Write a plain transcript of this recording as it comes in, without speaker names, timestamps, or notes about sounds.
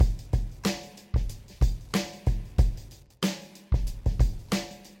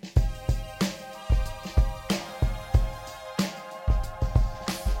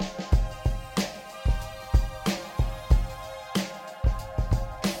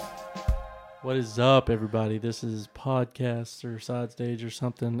What is up, everybody? This is podcast or side stage or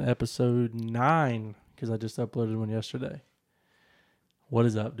something, episode 9, because I just uploaded one yesterday. What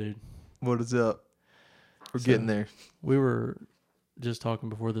is up, dude? What is up? We're getting there. We were just talking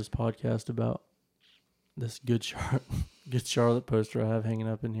before this podcast about this good Charlotte poster I have hanging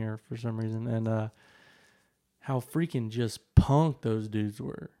up in here for some reason, and how freaking just punk those dudes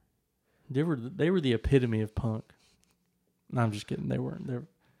were. They were the epitome of punk. No, I'm just kidding. They weren't. They're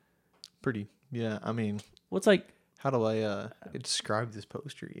Pretty. Yeah, I mean, what's like. how do I describe this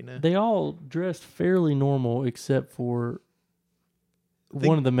poster, you know? They all dressed fairly normal except for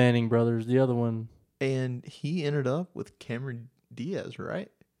one of the Manning brothers. The other one. And he ended up with Cameron Diaz, right?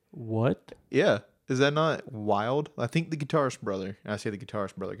 What? Yeah. Is that not wild? I think the guitarist brother. I say the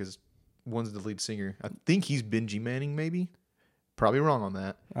guitarist brother because one's the lead singer. I think he's Benji Manning, maybe. Probably wrong on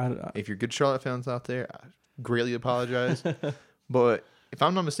that. If you're good Charlotte fans out there, I greatly apologize. But if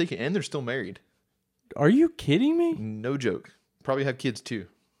I'm not mistaken, and they're still married. Are you kidding me? No joke. Probably have kids too.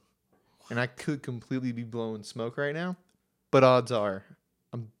 And I could completely be blowing smoke right now. But odds are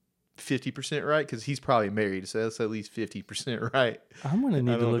I'm 50% right because he's probably married. So that's at least 50% right. I'm going to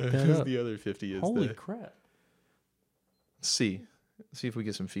need to look that up. The other 50 is. Holy crap. Let's see if we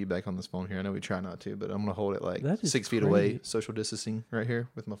get some feedback on this phone here. I know we try not to, but I'm going to hold it like That is 6 feet crazy. away. Social distancing right here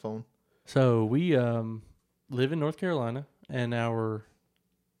with my phone. So we live in North Carolina, and our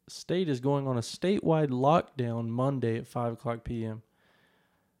state is going on a statewide lockdown Monday at 5 o'clock p.m.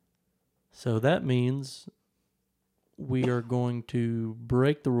 So that means we are going to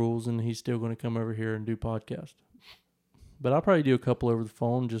break the rules, and he's still going to come over here and do podcast. But I'll probably do a couple over the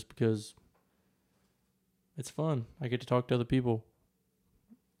phone just because it's fun. I get to talk to other people.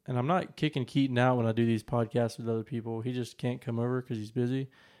 And I'm not kicking Keaton out when I do these podcasts with other people. He just can't come over because he's busy.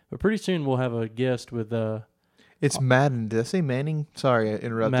 But pretty soon we'll have a guest with It's Madden. Did I say Manning? Sorry, I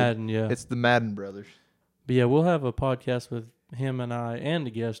interrupted. Madden, yeah. It's the Madden brothers. But yeah, we'll have a podcast with him and I and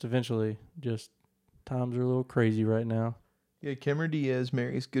a guest eventually. Just times are a little crazy right now. Yeah, Cameron Diaz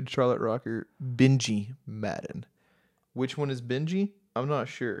marries good Charlotte rocker Benji Madden. Which one is Benji? I'm not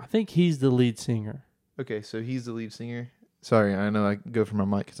sure. I think he's the lead singer. Okay, so he's the lead singer. Sorry, I know I go for my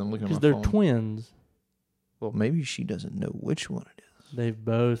mic because I'm looking at my Because phone. they're twins. Well, maybe she doesn't know which one it They've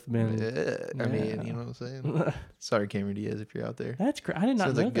both been. is. I mean, you know what I'm saying? Sorry, Cameron Diaz, if you're out there. That's I did not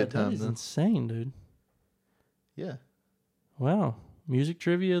Sounds know like a good that. That time, is though. insane, dude. Yeah. Wow. Music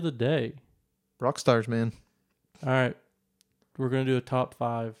trivia of the day. Rock stars, man. All right. We're going to do a top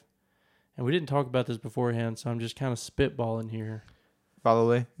 5. And we didn't talk about this beforehand, so I'm just kind of spitballing here. By the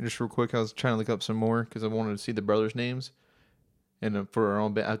way, just real quick, I was trying to look up some more because I wanted to see the brothers' names. And for our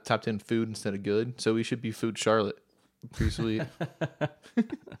own bit, I typed in food instead of good. So we should be Food Charlotte. Pretty sweet.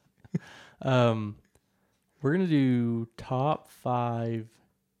 We're going to do top 5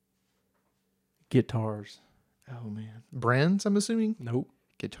 guitars. Oh, man. Brands, I'm assuming? Nope.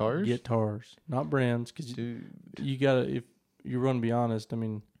 Guitars? Guitars. Not brands, because Dude. you got to, if you're going to be honest, I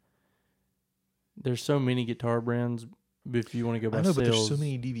mean, there's so many guitar brands if you want to go by I know, sales. but there's so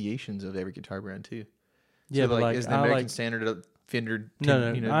many deviations of every guitar brand, too. Yeah, So, but like, is the I American like, standard a Fender?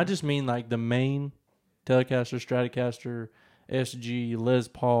 no, you know, I just mean like the main Telecaster, Stratocaster, SG, Les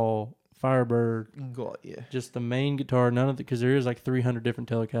Paul, Firebird, God, yeah. just the main guitar. None of the, because there is like 300 different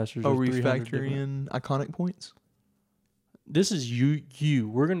Telecasters. Are or we 300 factoring different- in iconic points? This is you.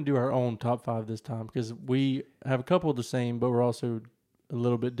 We're going to do our own top 5 this time because we have a couple of the same, but we're also a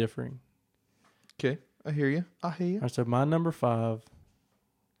little bit differing. Okay, I hear you. I hear you. All right, so my number 5.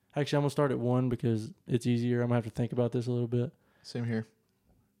 Actually, I'm going to start at 1 because it's easier. I'm going to have to think about this a little bit. Same here.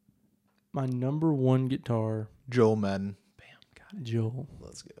 My number 1 guitar, Joel Madden. Bam. Got it. Joel.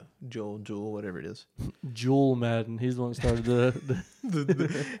 Let's go. Joel, whatever it is. Joel Madden. He's the one that started the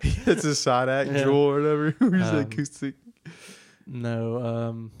That's a side act, Yeah. Joel or whatever. Where's the Um, acoustic? No.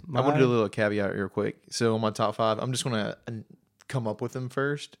 I'm going to do a little caveat real quick. So on my top 5, I'm just going to come up with them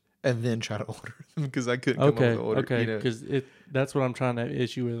first and then try to order them because I couldn't come up with the order. Okay, you know. because that's what I'm trying to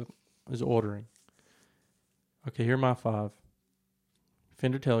issue with is ordering. Okay, here are my 5.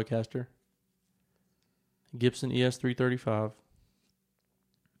 Fender Telecaster, Gibson ES335,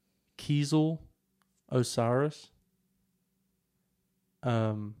 Kiesel Osiris,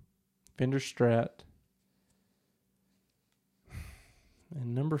 Fender Strat,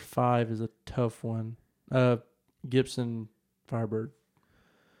 and number 5 is a tough one. Gibson Firebird.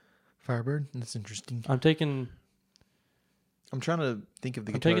 Firebird? That's interesting. I'm taking I'm trying to think of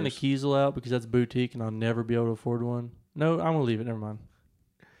the I'm guitars. taking the Kiesel out because that's boutique and I'll never be able to afford one. No, I'm gonna leave it. Never mind.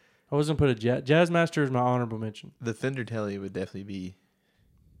 I was gonna put a Jazzmaster as my honorable mention. The Fender Tele would definitely be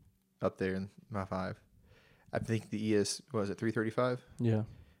up there in my 5. I think the ES, what was it, 335? Yeah.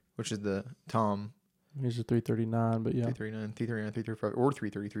 which is the Tom. He's a 339, but yeah. 339, 339, 335, or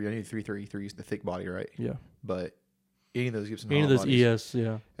 333. I need 333 is the thick body, right? Yeah. But any of those Gibson Any of those bodies, ES,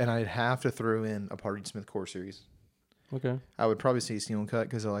 yeah. And I'd have to throw in a Party Smith Core Series. Okay. I would probably say steel cut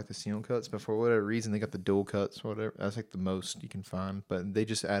because I like the steel cuts, but for whatever reason, they got the dual cuts, whatever. That's like the most you can find. But they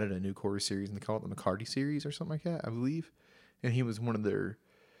just added a new Core Series, and they call it the McCarty Series or something like that, I believe. And he was one of their...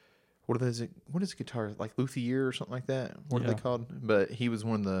 What is the guitar, like Luthier or something like that? What are they called? But he was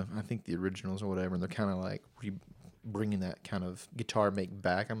one of the, I think the originals or whatever, and they're kind of like bringing that kind of guitar make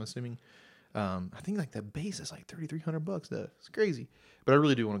back, I'm assuming. I think like the bass is like $3,300 though. It's crazy. But I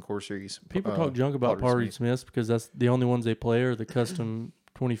really do want a Core Series. People talk junk about Party Smiths because that's the only ones they play are the custom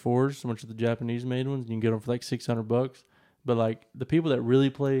 24s, which are the Japanese made ones. You can get them for like $600. But like the people that really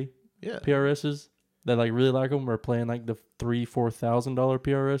play PRSs, that like really like them, are playing like the $3,000-$4,000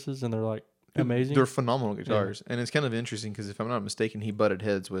 PRSs, and they're like amazing. They're phenomenal guitars, and it's kind of interesting because if I'm not mistaken, he butted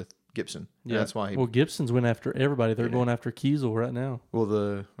heads with Gibson. Yeah, that's why. Gibson's went after everybody. They're going after Kiesel right now.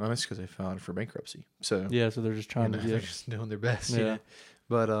 Well, that's because they filed for bankruptcy. So so they're just trying to. They're just doing their best. Yeah.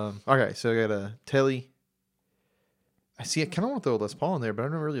 But okay, so I got a Telly. I kind of want to throw a Les Paul in there, but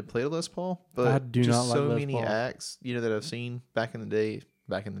I've never really played a Les Paul. But I do not like so Les many Paul. acts, that I've seen back in the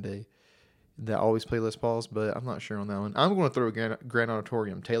day, that always play Les Pauls, but I'm not sure on that one. I'm going to throw a Grand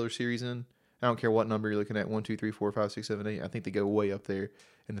Auditorium Taylor series in. I don't care what number you're looking at, 1, 2, 3, 4, 5, 6, 7, 8. I think they go way up there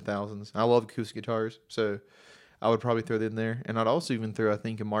in the thousands. I love acoustic guitars, so I would probably throw that in there. And I'd also even throw, I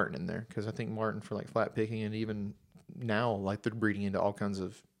think, a Martin in there, because I think Martin for like flat picking, and even now, like they're breeding into all kinds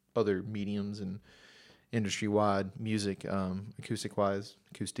of other mediums and industry-wide music, acoustically,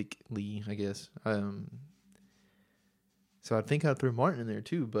 I guess. So I think I'd throw Martin in there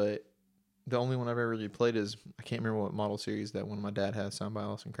too, but the only one I've ever really played is, I can't remember what model series that one my dad has signed by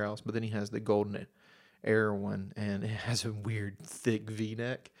Austin Krause, but then he has the Golden Era one, and it has a weird, thick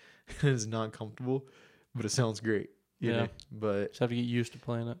V-neck. It's not comfortable, but it sounds great. You know? But just have to get used to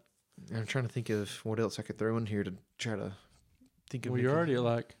playing it. I'm trying to think of what else I could throw in here to try to think of. Well, you're already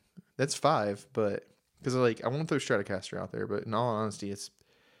like... That's 5, but... Because I want to throw Stratocaster out there, but in all honesty,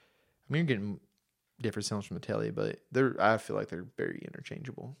 you're getting different sounds from the Telly, but I feel like they're very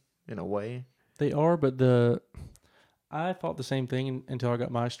interchangeable. In a way, they are, but I thought the same thing until I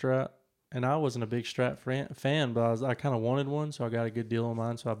got my Strat, and I wasn't a big Strat fan, but I kind of wanted one, so I got a good deal on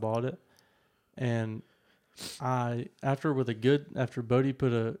mine, so I bought it. And after Bodie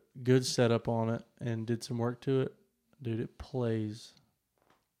put a good setup on it and did some work to it, dude, it plays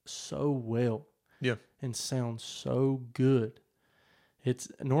so well, and sounds so good.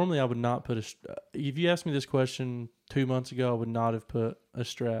 It's normally I would not put if you asked me this question 2 months ago, I would not have put a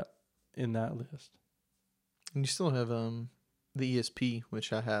Strat in that list. And you still have the ESP,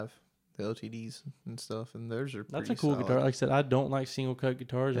 which I have, the LTDs and stuff, and those are that's a cool guitar. Like I said, I don't like single cut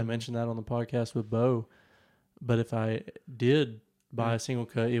guitars. I mentioned that on the podcast with Bo, but if I did buy a single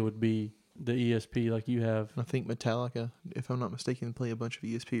cut, it would be the ESP like you have. I think Metallica, if I'm not mistaken, play a bunch of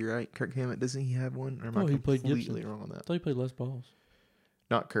ESP, right? Kirk Hammett, doesn't he have one? Or am I completely wrong on that? I thought he played Les Pauls.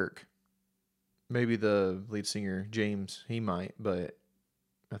 Not Kirk. Maybe the lead singer, James, he might, but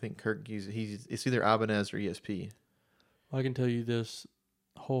I think Kirk, it's either Ibanez or ESP. I can tell you this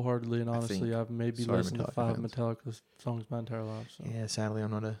wholeheartedly and honestly, I've maybe listened to 5 Metallica songs my entire life. So. Yeah, sadly,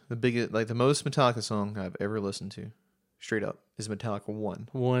 I'm not the most Metallica song I've ever listened to, straight up, is Metallica 1.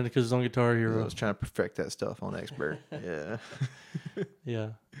 One, because it's on Guitar Hero. I was trying to perfect that stuff on Expert. Yeah.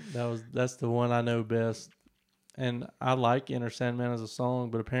 Yeah, that's the one I know best. And I like Enter Sandman as a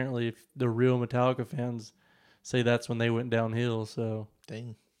song, but apparently if the real Metallica fans say that's when they went downhill, so...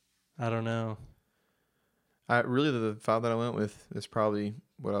 Dang. I don't know. The 5 that I went with is probably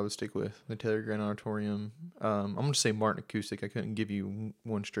what I would stick with. The Taylor Grand Auditorium. I'm going to say Martin Acoustic. I couldn't give you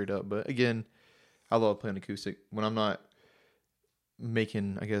one straight up. But again, I love playing acoustic. When I'm not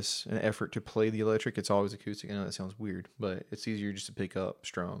making, I guess, an effort to play the electric, it's always acoustic. I know that sounds weird, but it's easier just to pick up,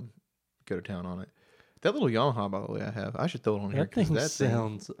 strum, go to town on it. That little Yamaha, by the way, I should throw it on here. That thing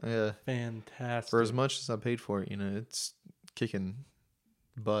sounds fantastic. For as much as I paid for it, it's kicking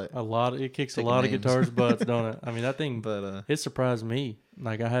butt. It kicks a lot of guitars' butts, don't it? I mean, that thing, it surprised me.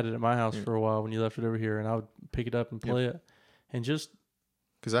 Like, I had it at my house for a while when you left it over here, and I would pick it up and play it. And just...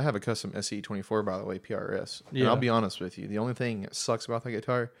 Because I have a custom SE24, by the way, PRS. Yeah. And I'll be honest with you. The only thing that sucks about that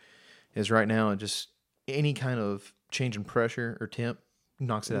guitar is right now, just any kind of change in pressure or temp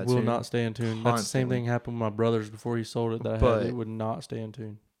knocks it out of tune. Will not stay in tune. Constantly. That's the same thing happened with my brother's before he sold it. It would not stay in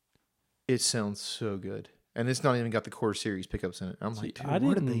tune. It sounds so good. And it's not even got the Core Series pickups in it. I'm like, dude,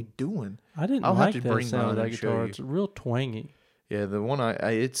 what are they doing? I didn't like that sound of that guitar. It's real twangy. Yeah, the one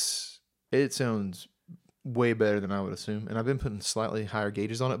it sounds way better than I would assume. And I've been putting slightly higher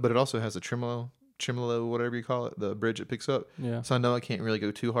gauges on it, but it also has a tremolo, whatever you call it, the bridge it picks up. Yeah. So I know I can't really go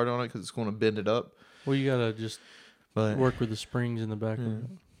too hard on it because it's going to bend it up. Well, you gotta just work with the springs in the back of it.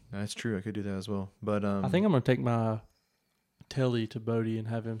 That's true. I could do that as well. But I think I'm gonna take my telly to Bodie and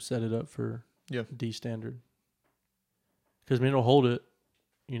have him set it up for D standard. Because it'll hold it.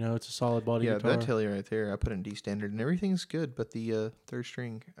 You know, it's a solid body guitar. Yeah, that telly right there, I put in D standard and everything's good, but the third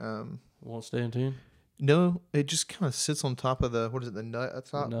string won't stay in tune. No, it just kind of sits on top of the nut at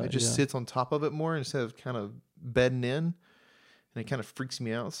the top. It just sits on top of it more instead of kind of bedding in, and it kind of freaks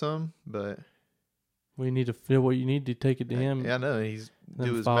me out some. But we need to feel what you need to take it to him. Yeah, I know he's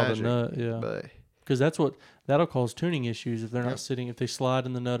do his magic. The nut, but because that'll cause tuning issues if they're not sitting, if they slide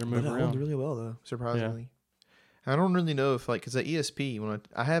in the nut or move around. It holds really well though, surprisingly. Yeah. I don't really know if because that ESP when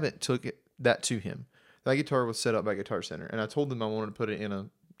I haven't took that to him. That guitar was set up by Guitar Center, and I told them I wanted to put it in a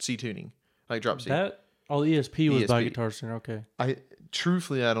C tuning, like drop C. The ESP was by Guitar Center. Okay. I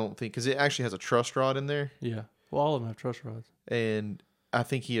don't think because it actually has a truss rod in there. Yeah. Well, all of them have truss rods. And I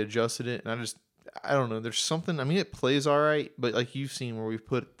think he adjusted it, and I don't know. There's something. I mean, it plays all right, but like you've seen where we've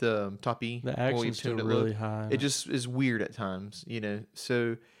put the top E, the action's still really high. It just is weird at times, you know.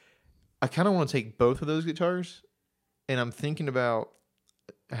 So I kind of want to take both of those guitars, and I'm thinking about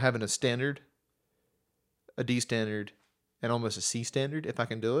having a standard, a D standard, and almost a C standard if I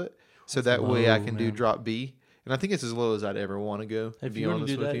can do it. So that way I can do drop B. And I think it's as low as I'd ever want to go. If you want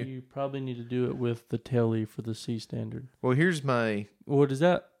to do that, you probably need to do it with the telly for the C standard. Well, here's my... What is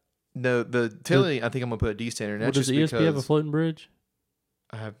that? No, the telly, I think I'm going to put a D standard. Well, does the ESP have a floating bridge?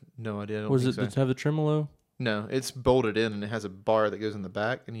 I have no idea. Does it have the tremolo? No, it's bolted in and it has a bar that goes in the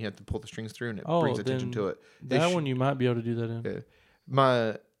back and you have to pull the strings through and it brings attention to it. That one you might be able to do that in.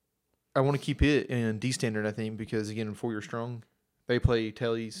 Yeah. I want to keep it in D standard, I think, because again, in 4 Year Strong, they play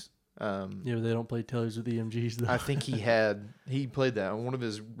tellies. But they don't play tellies with EMGs though. I think he played that on one of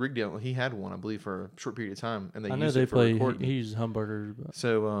his rig deal. He had one, I believe, for a short period of time, and used it for recording. He used humbuckers,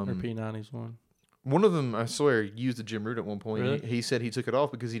 or P90s one. One of them, I swear, used the Jim Root at one point. Really? He said he took it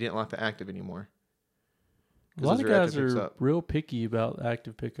off because he didn't like the active anymore. A lot of guys are real picky about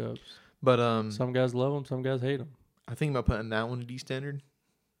active pickups. But some guys love them, some guys hate them. I think about putting that one to D standard.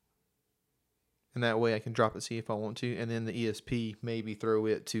 And that way I can drop it C if I want to. And then the ESP, maybe throw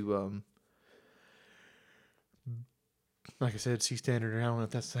it to, like I said, C standard. I don't know if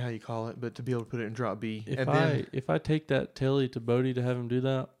that's how you call it, but to be able to put it in drop B. If I take that telly to Bodie to have him do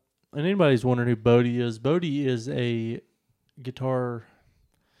that, and anybody's wondering who Bodie is a guitar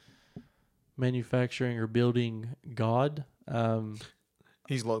manufacturing or building god.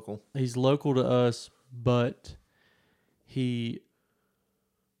 He's local. He's local to us, but he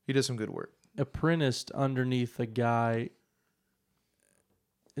does some good work. Apprenticed underneath a guy.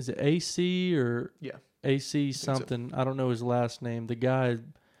 Is it AC or AC something? So. I don't know his last name. The guy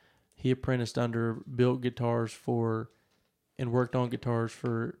he apprenticed under built guitars for and worked on guitars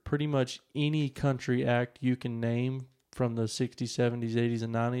for pretty much any country act you can name from the 60s, 70s, 80s,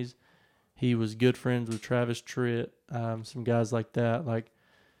 and 90s. He was good friends with Travis Tritt, some guys like that. Like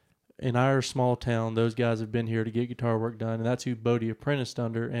in our small town, those guys have been here to get guitar work done, and that's who Bodie apprenticed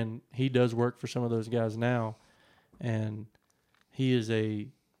under, and he does work for some of those guys now. And he is a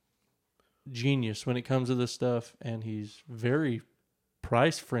genius when it comes to this stuff, and he's very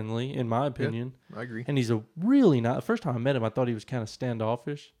price friendly, in my opinion. Yeah, I agree. And he's a really not. The first time I met him, I thought he was kind of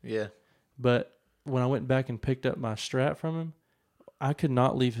standoffish. Yeah. But when I went back and picked up my Strat from him, I could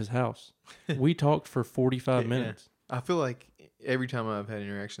not leave his house. We talked for 45 minutes. I feel like every time I've had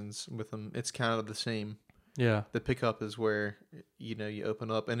interactions with him, it's kind of the same. Yeah. The pickup is where, you open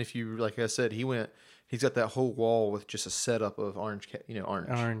up. And if you, like I said, he's got that whole wall with just a setup of orange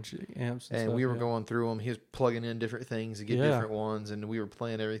amps. And we were going through them. He was plugging in different things to get different ones. And we were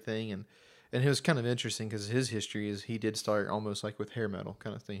playing everything. And it was kind of interesting because his history is he did start almost like with hair metal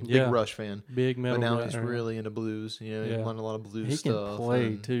kind of thing. Yeah. Big Rush fan. Big metal. But now he's really into blues. He learned a lot of blues stuff. He can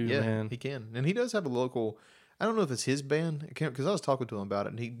play too, man. He can. And he does have a local... I don't know if it's his band, because I was talking to him about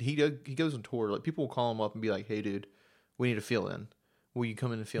it, and he goes on tour. Like people will call him up and be like, "Hey, dude, we need to fill in. Will you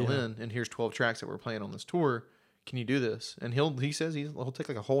come in and fill in? And here's 12 tracks that we're playing on this tour. Can you do this?" And he says he'll take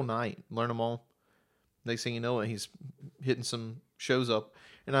like a whole night, learn them all. Next thing you know, he's hitting some shows up.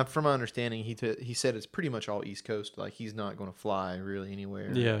 And from my understanding, he said it's pretty much all East Coast. Like he's not going to fly really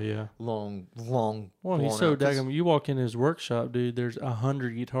anywhere. Yeah. Long. Well, he's so daggum. You walk in his workshop, dude. There's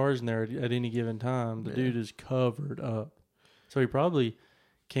 100 guitars in there at any given time. The dude is covered up, so he probably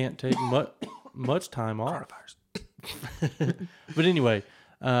can't take much time off. But anyway,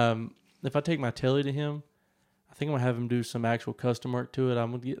 if I take my telly to him, I think I'm gonna have him do some actual custom work to it. I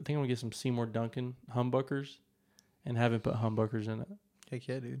think I'm gonna get some Seymour Duncan humbuckers and have him put humbuckers in it. Heck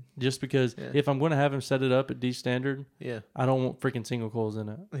yeah, dude. Just because if I'm gonna have him set it up at D standard, I don't want freaking single coils in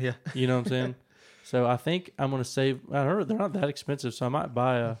it. Yeah, you know what I'm saying. So I think I'm gonna save. I heard they're not that expensive, so I might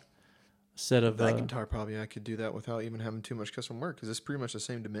buy a set of that guitar. Probably I could do that without even having too much custom work because it's pretty much the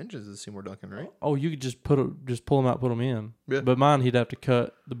same dimensions as the Seymour Duncan, right? Oh, you could just pull them out, put them in. Yeah. But mine, he'd have to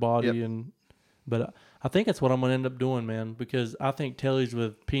cut the body But I think that's what I'm gonna end up doing, man, because I think Tellys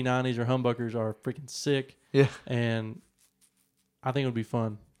with P90s or humbuckers are freaking sick. Yeah. And I think it would be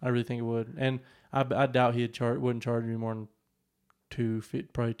fun. I really think it would. And I doubt wouldn't charge me more than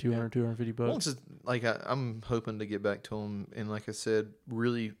probably 200, $250. Well, it's just, like I'm hoping to get back to him, and like I said,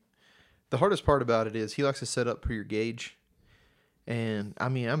 really, the hardest part about it is he likes to set up per your gauge, and I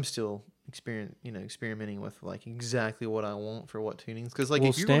mean I'm still experimenting with like exactly what I want for what tunings, because like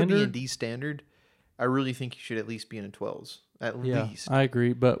if you're going to be in D standard, I really think you should at least be in a 12s at least. I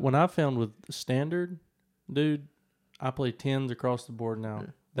agree, but when I found with standard, dude, I play 10s across the board now. Yeah.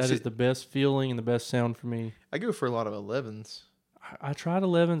 That is the best feeling and the best sound for me. I go for a lot of 11s. I tried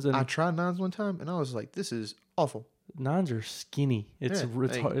 11s and I tried 9s one time, and I was like, "This is awful." 9s are skinny. It's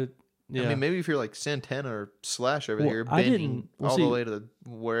hard. I mean, maybe if you're like Santana or Slash over there, bending the way to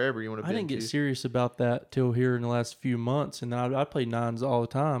wherever you want to bend. I didn't get serious about that till here in the last few months, and then I played 9s all the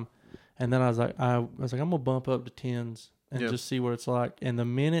time, and then I was like, I'm gonna bump up to 10s and just see what it's like. And the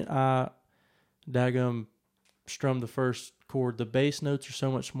minute I daggum strum the first chord, the bass notes are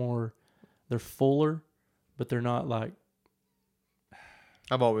so much more. They're fuller, but they're not like.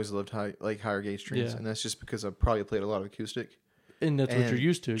 I've always loved higher gauge strings, and that's just because I've probably played a lot of acoustic. And that's what you're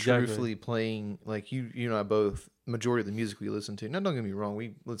used to, exactly. Truthfully, playing, like you and I both, majority of the music we listen to, now don't get me wrong,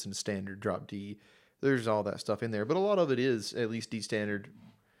 we listen to standard, drop D, there's all that stuff in there, but a lot of it is at least D standard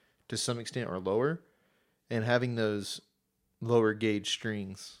to some extent or lower, and having those lower gauge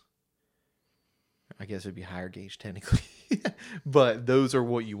strings, I guess it'd be higher gauge technically, but those are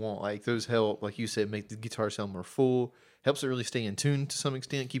what you want. Like those help, like you said, make the guitar sound more full, helps it really stay in tune to some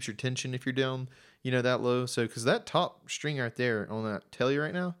extent, keeps your tension if you're down, that low. So, because that top string right there on that Telly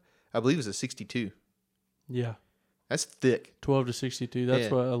right now, I believe is a 62. Yeah. That's thick. 12 to 62.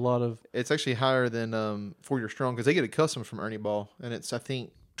 That's what a lot of... It's actually higher than For Your Strong, because they get a custom from Ernie Ball, and it's, I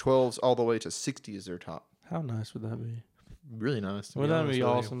think, 12s all the way to 60 is their top. How nice would that be? Really nice. Would that be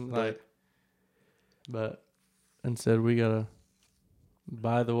awesome? But instead, we got to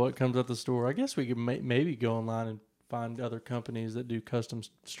buy what comes at the store. I guess we could maybe go online and find other companies that do custom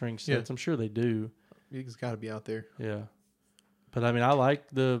string sets. I'm sure they do. It's got to be out there. Yeah. But I mean, I like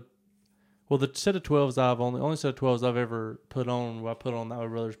the set of 12s only set of 12s I've ever put on. I put on that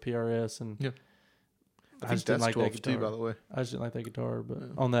with Brothers PRS, and I just didn't like that guitar. Too, by the way. I just didn't like that guitar, but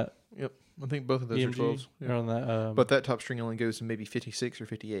on that. Yep. I think both of those EMG, are 12s. Yeah. On that, but that top string only goes to maybe 56 or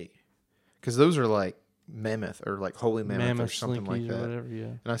 58. Because those are like Mammoth or like Holy Mammoth or something like that. Or whatever, yeah.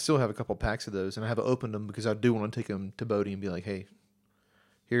 And I still have a couple packs of those, and I haven't opened them because I do want to take them to Bodie and be like, "Hey,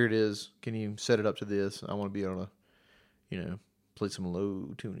 here it is. Can you set it up to this? I want to be able to, play some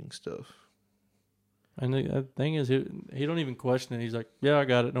low tuning stuff." And the thing is, he don't even question it. He's like, "Yeah, I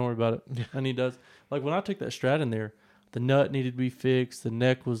got it. Don't worry about it." Yeah. And he does. Like when I took that Strat in there, the nut needed to be fixed. The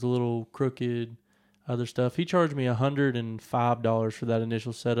neck was a little crooked. Other stuff. He charged me $105 for that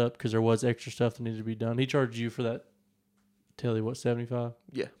initial setup because there was extra stuff that needed to be done. He charged you for that. Tell you what, $75?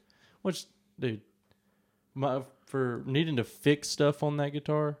 Yeah. Which, dude, for needing to fix stuff on that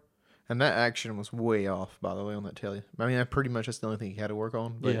guitar. And that action was way off, by the way, on that Telly. I mean, that's the only thing he had to work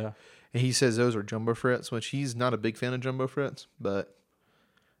on. But yeah. And he says those are jumbo frets, which he's not a big fan of jumbo frets, but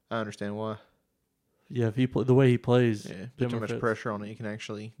I understand why. Yeah, if the way he plays, put too much pressure on it, you can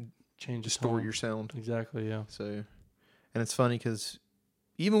actually distort your sound. Exactly, yeah. So, and it's funny because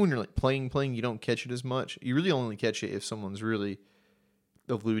even when you're like playing, you don't catch it as much. You really only catch it if someone's really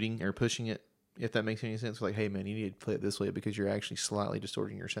eluding or pushing it. If that makes any sense, like, hey man, you need to play it this way because you're actually slightly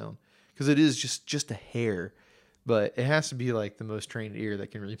distorting your sound. Because it is just a hair, but it has to be like the most trained ear that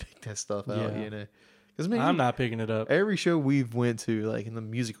can really pick that stuff out. Because I'm not picking it up. Every show we've went to, like in the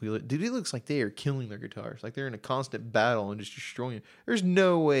music dude, it looks like they are killing their guitars. Like they're in a constant battle and just destroying it. There's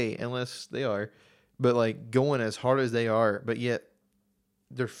no way, unless they are, but like going as hard as they are, but yet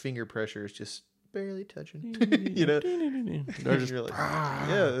their finger pressure is just barely touching. They're just like,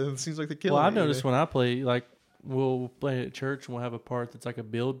 it seems like they're killing. Well, I've noticed when I play, like we'll play at church and we'll have a part that's like a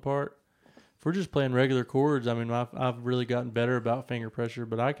build part. If we're just playing regular chords, I mean, I've really gotten better about finger pressure,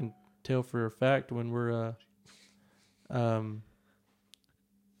 but I can tell for a fact when we're playing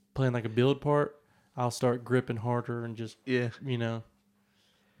like a build part, I'll start gripping harder and just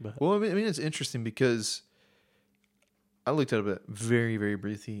But well, I mean it's interesting because I looked up it very, very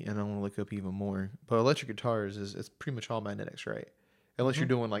briefly, and I want to look up even more. But electric guitars it's pretty much all magnetics, right? Unless you're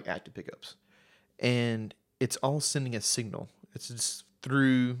doing like active pickups, and it's all sending a signal. It's just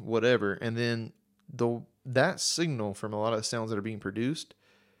through whatever, and then that signal from a lot of the sounds that are being produced,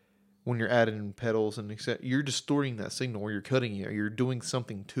 when you're adding pedals and you're distorting that signal, or you're cutting it, or you're doing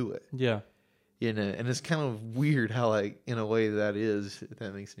something to it. Yeah. And it's kind of weird how, like, in a way that is, if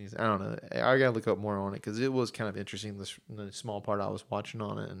that makes any sense. I don't know. I got to look up more on it because it was kind of interesting, the small part I was watching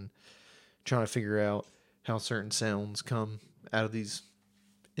on it and trying to figure out how certain sounds come out of these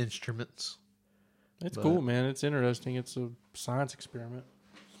instruments. It's cool, man. It's interesting. It's a science experiment.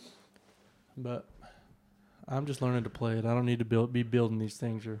 But I'm just learning to play it. I don't need to be building these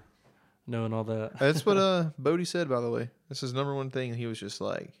things or knowing all that. That's what Bodie said, by the way. That's his number one thing. He was just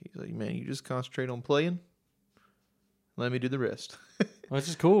like, man, you just concentrate on playing. Let me do the rest. Which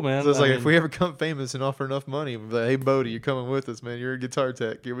is cool, man. So it's like, if we ever become famous and offer enough money, we'll be like, hey, Bodie, you're coming with us, man. You're a guitar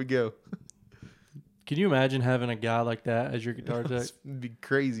tech. Here we go. Can you imagine having a guy like that as your guitar tech? It'd be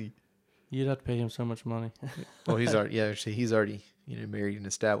crazy. You'd have to pay him so much money. Well, he's already married and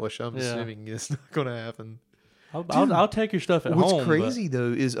established. I'm assuming it's not going to happen. I'll take your stuff at home. What's crazy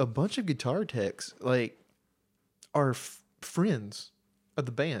though is a bunch of guitar techs are friends of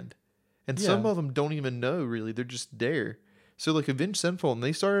the band, and some of them don't even know really. They're just there. So like Avenged Sevenfold, when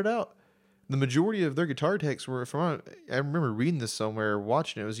they started out, the majority of their guitar techs were from. I remember reading this somewhere,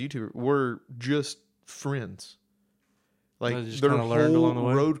 watching it. It was YouTube. Were just friends. Like their whole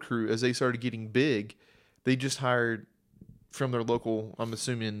road crew, as they started getting big, they just hired from their local, I'm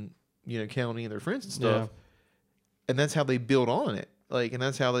assuming, county and their friends and stuff. Yeah. And that's how they built on it. And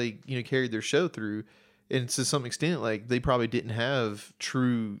that's how they, carried their show through. And to some extent, they probably didn't have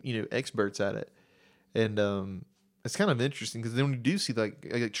true, experts at it. And it's kind of interesting because then when you do see like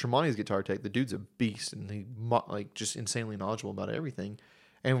Tremonti's guitar tech, the dude's a beast and he just insanely knowledgeable about everything.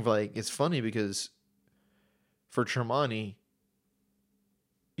 And it's funny because for Tremonti,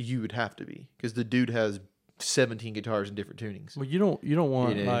 you would have to be, because the dude has 17 guitars in different tunings. Well, you don't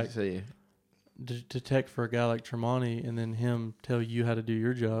want to tech for a guy like Tremonti and then him tell you how to do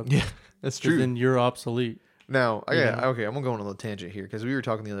your job. Yeah, that's true. Then you're obsolete. Now, okay, I'm gonna go on a little tangent here because we were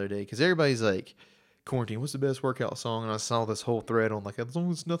talking the other day because everybody's like, quarantine, what's the best workout song? And I saw this whole thread on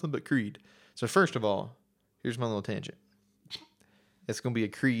it's nothing but Creed. So first of all, here's my little tangent. It's gonna be a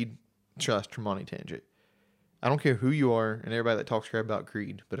Creed trust Tremonti tangent. I don't care who you are and everybody that talks crap about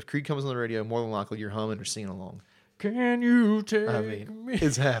Creed, but if Creed comes on the radio, more than likely you're humming or singing along. Can you take me?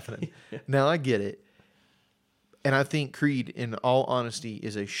 It's happening. Yeah. Now, I get it. And I think Creed, in all honesty,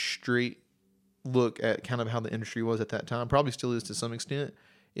 is a straight look at kind of how the industry was at that time. Probably still is to some extent.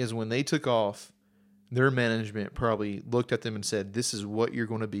 Is when they took off, their management probably looked at them and said, this is what you're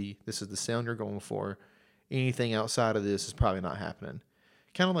going to be. This is the sound you're going for. Anything outside of this is probably not happening.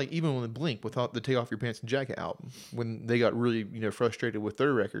 Kind of like even when Blink, without the Take Off Your Pants and Jacket album, when they got really, frustrated with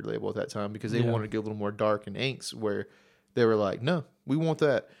their record label at that time because they wanted to get a little more dark and angst, where they were like, no, we want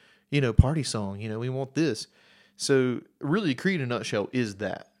that, party song, we want this. So really, Creed in a nutshell is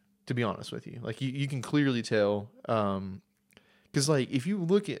that, to be honest with you. You can clearly tell, because if you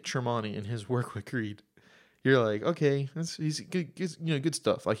look at Tremonti and his work with Creed, you're like, okay, he's good, good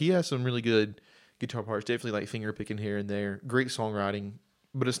stuff. He has some really good guitar parts, definitely finger picking here and there, great songwriting.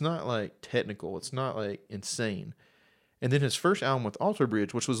 But it's not technical. It's not insane. And then his first album with Alter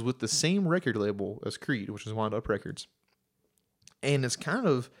Bridge, which was with the same record label as Creed, which is Wind Up Records. And it's kind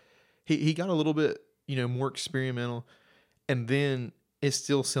of, he got a little bit, more experimental. And then it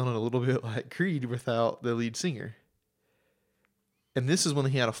still sounded a little bit like Creed without the lead singer. And this is when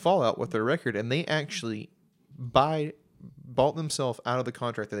he had a fallout with their record. And they actually bought themselves out of the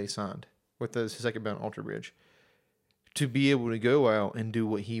contract that they signed with the second band, Alter Bridge, to be able to go out and do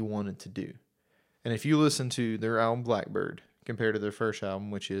what he wanted to do. And if you listen to their album Blackbird compared to their first album,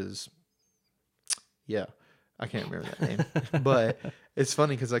 which is, I can't remember that name. But it's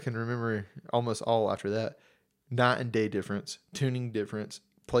funny because I can remember almost all after that. Night and day difference, tuning difference,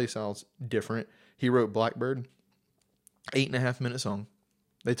 play styles different. He wrote Blackbird, 8.5 minute song.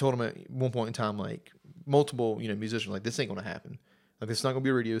 They told him at one point in time, multiple, musicians, this ain't going to happen. This is not going to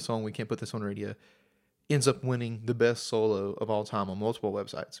be a radio song. We can't put this on radio. Ends up winning the best solo of all time on multiple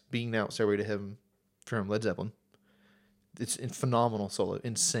websites, being now Stairway to Heaven from Led Zeppelin. It's a phenomenal solo,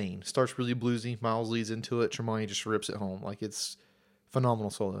 insane. Starts really bluesy, Miles leads into it, Tremonti just rips it home. It's phenomenal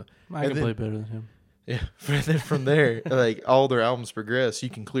solo. I can play better than him. Yeah, then from there, all their albums progress, you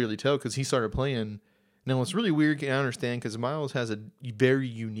can clearly tell because he started playing. Now it's really weird, I understand, because Miles has a very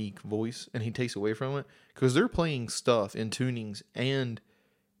unique voice and he takes away from it because they're playing stuff in tunings and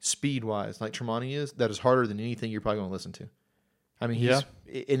speed wise, like Tremonti is, that is harder than anything you're probably going to listen to. I mean,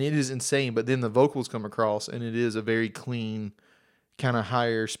 and it is insane, but then the vocals come across, and it is a very clean, kind of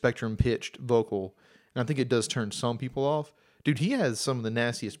higher spectrum pitched vocal. And I think it does turn some people off. Dude, he has some of the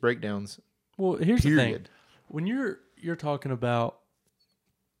nastiest breakdowns. Well, here's the thing. When you're talking about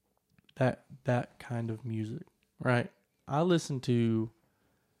that kind of music, right? I listen to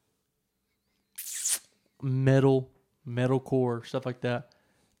metalcore, stuff like that.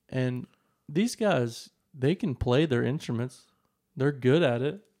 And these guys, they can play their instruments. They're good at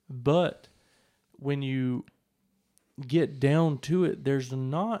it. But when you get down to it, there's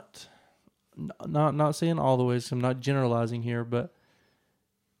not saying all the ways, so I'm not generalizing here, but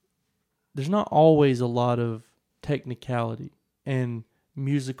there's not always a lot of technicality and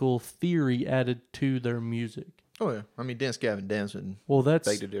musical theory added to their music. Oh yeah, I mean, Dance Gavin Dance would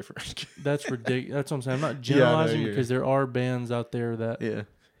beg to differ. That's ridiculous. That's what I'm saying. I'm not generalizing because there are bands out there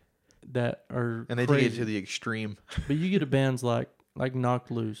that are and they crazy. take it to the extreme. But you get to bands like Knocked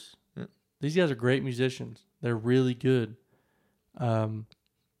Loose. Yeah. These guys are great musicians. They're really good.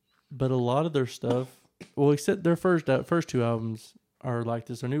 But a lot of their stuff, well, except their first two albums are like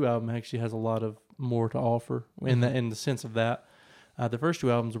this. Their new album actually has a lot of more to offer in the sense of that. The first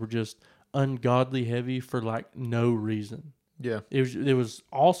two albums were just ungodly heavy for like no reason. Yeah, it was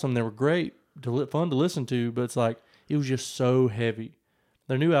awesome. They were great, fun to listen to, but it's like it was just so heavy.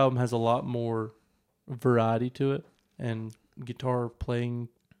 Their new album has a lot more variety to it and guitar playing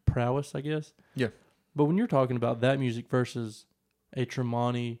prowess, I guess. Yeah. But when you're talking about that music versus a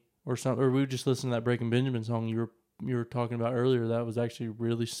Tremonti or something, or we just listened to that Breaking Benjamin song you were talking about earlier, that was actually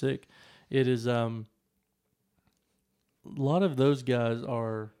really sick. It is a lot of those guys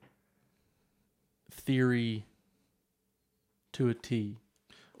are theory to a T.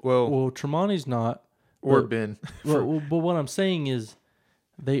 Well, Tremonti's not. Or Ben. But what I'm saying is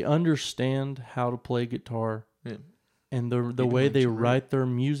they understand how to play guitar. Yeah. And the way they write their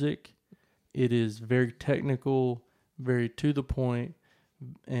music, it is very technical, very to the point,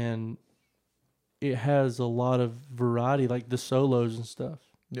 and it has a lot of variety, like the solos and stuff.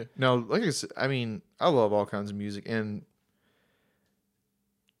 Yeah. Now, like I said, I mean, I love all kinds of music, and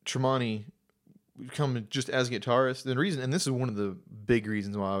Tremonti come just as a guitarist. The reason, and this is one of the big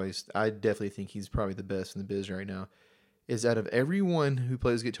reasons why I definitely think he's probably the best in the biz right now, is out of everyone who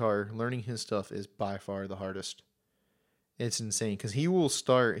plays guitar, learning his stuff is by far the hardest. It's insane because he will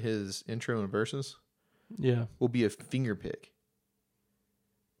start his intro and verses. Yeah. Will be a finger pick.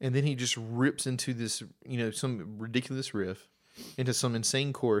 And then he just rips into this, some ridiculous riff, into some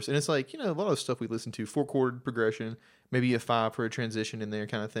insane chorus. And it's like, a lot of stuff we listen to, 4-chord progression, maybe a 5 for a transition in there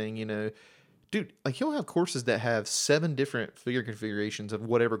kind of thing, Dude, like he'll have courses that have 7 different finger configurations of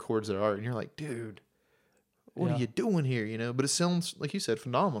whatever chords there are. And you're like, dude, what are you doing here, But it sounds, like you said,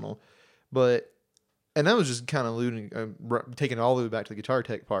 phenomenal. And that was just kind of alluding, taking it all the way back to the guitar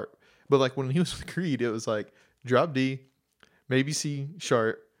tech part. But like when he was with Creed, it was like drop D, maybe C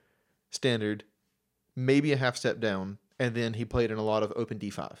sharp, standard, maybe a half step down, and then he played in a lot of open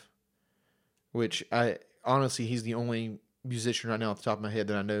D5. Which honestly, he's the only musician right now off the top of my head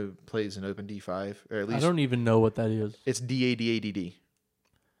that I know plays an open D5, or at least I don't even know what that is. It's D-A-D-A-D-D.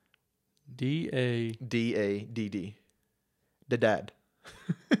 D-A-D-A-D-D. The dad.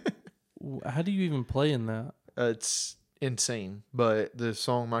 How do you even play in that? It's insane. But the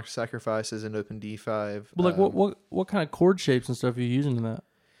song "Micro Sacrifice" is an open D5. But like, what kind of chord shapes and stuff are you using in that?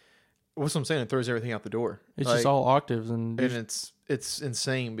 What's I'm saying? It throws everything out the door. It's just all octaves and it's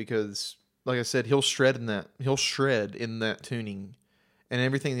insane because, like I said, he'll shred in that tuning, and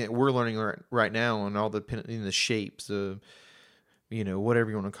everything that we're learning right now, and all the shapes, whatever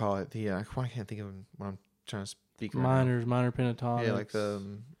you want to call it. I can't think of what I'm trying to speak. Minors, minor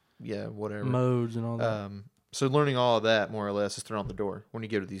pentatonics. Yeah, like whatever modes and all that. So learning all of that more or less is thrown out the door when you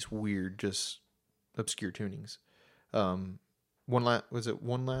go to these weird, just obscure tunings. One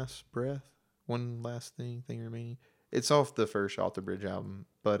last breath, one last thing remaining. It's off the first Alter Bridge album,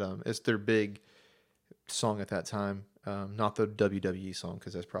 but it's their big song at that time. Not the WWE song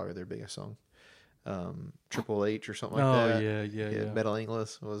because that's probably their biggest song. Triple H or something like that. Yeah. Metal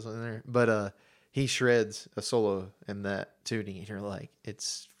English was in there, but he shreds a solo in that tuning, and you're like,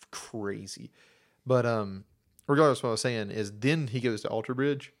 it's crazy. But regardless of what I was saying is, then he goes to Alter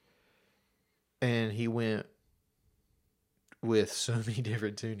Bridge, and he went with so many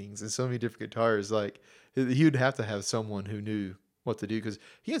different tunings and so many different guitars. Like he would have to have someone who knew what to do because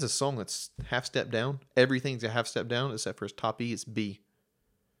he has a song that's half step down. Everything's a half step down except for his top E. It's B.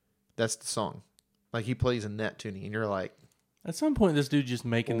 That's the song. Like he plays in that tuning, and you're like, at some point, this dude just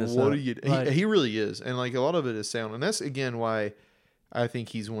making this what up. Are you? He really is, and like a lot of it is sound, and that's again why I think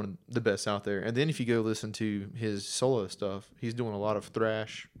he's one of the best out there. And then if you go listen to his solo stuff, he's doing a lot of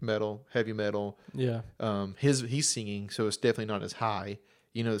thrash metal, heavy metal. Yeah. He's singing, so it's definitely not as high.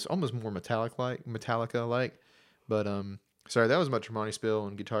 You know, it's almost more Metallica like. But sorry, that was my Tremonti spill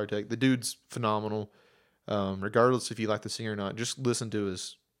and guitar tech. The dude's phenomenal. Regardless if you like the singer or not, just listen to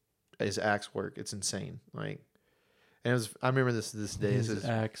his axe work. It's insane. Like, and I remember this day. His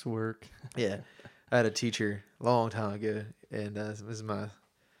axe work. Yeah. I had a teacher a long time ago, and this is my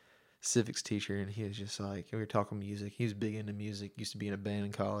civics teacher, and he was just like, we were talking music. He was big into music, used to be in a band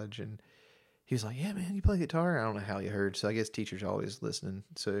in college, and he was like, yeah, man, you play guitar? I don't know how you heard. So I guess teachers are always listening.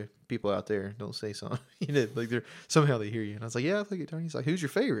 So people out there, don't say something. You know, like somehow they hear you. And I was like, yeah, I play guitar. And he's like, who's your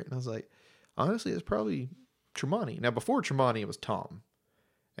favorite? And I was like, honestly, it's probably Tremonti. Now, before Tremonti, it was Tom.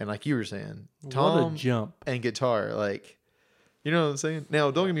 And like you were saying, Tom what a jump. And guitar, like, you know what I'm saying? Now,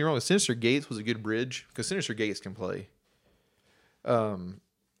 don't get me wrong. Sinister Gates was a good bridge because Sinister Gates can play. I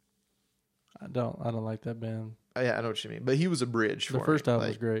don't like that band. Yeah, I know what you mean. But he was a bridge for the first me. album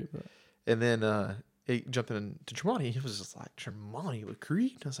was great. But. And then he jumped into Tremonti. He was just like, Tremonti with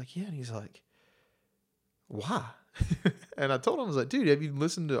Creed? And I was like, yeah. And he's like, why? And I told him, I was like, dude, have you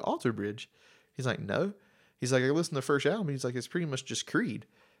listened to Alter Bridge? He's like, no. He's like, I listened to the first album. He's like, it's pretty much just Creed.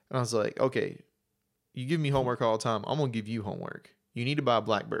 And I was like, okay. You give me homework all the time. I'm going to give you homework. You need to buy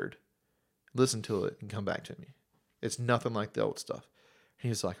Blackbird. Listen to it and come back to me. It's nothing like the old stuff. And he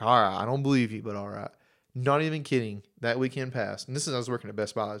was like, all right, I don't believe you, but all right. Not even kidding. That weekend passed. And I was working at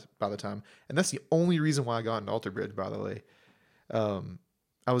Best Buy by the time. And that's the only reason why I got into Alter Bridge, by the way. I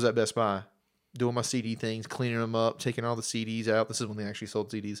was at Best Buy doing my CD things, cleaning them up, taking all the CDs out. This is when they actually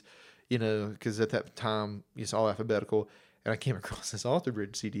sold CDs, you know, because at that time, it's all alphabetical. And I came across this Alter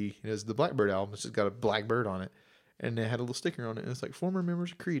Bridge CD. It was the Blackbird album. It's just got a blackbird on it. And it had a little sticker on it. And it's like, former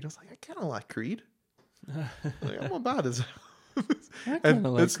members of Creed. I was like, I kind of like Creed. Like, I'm going to buy this. And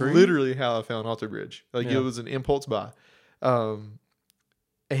like that's Creed. Literally how I found Alter Bridge. Like, yeah. It was an impulse buy. And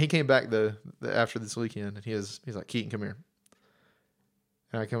he came back after this weekend. And he's like, Keaton, come here.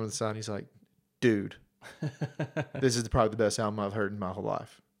 And I come to the side. And he's like, dude, this is probably the best album I've heard in my whole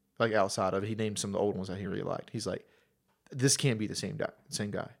life. Like, outside of it. He named some of the old ones that he really liked. He's like, this can't be the same guy.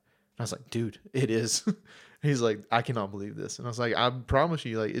 And I was like, dude, it is. He's like, I cannot believe this. And I was like, I promise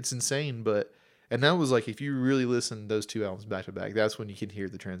you, like, it's insane. And that was like, if you really listen to those two albums back to back, that's when you can hear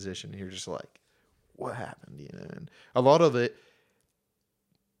the transition. And you're just like, what happened? You know, and a lot of it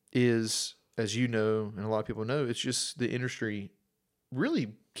is, as you know, and a lot of people know, it's just the industry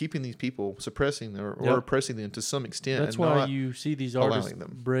really keeping these people, suppressing or oppressing them to some extent. That's why you see these artists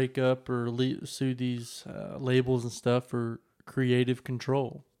break up or sue these labels and stuff for creative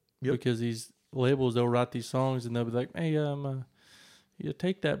control. Yep. Because these labels, they'll write these songs and they'll be like, hey, you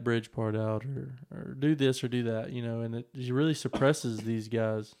take that bridge part out or do this or do that, you know, and it really suppresses these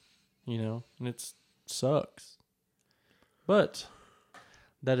guys, you know, and it sucks. But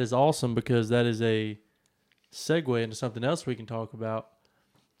that is awesome because that is a segue into something else we can talk about.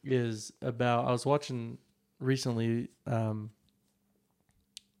 I was watching recently reading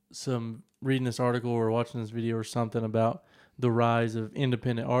this article or watching this video or something about the rise of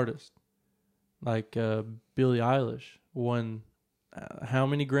independent artists. Like Billie Eilish won how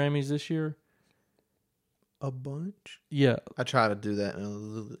many Grammys this year? A bunch. Yeah. I try to do that in a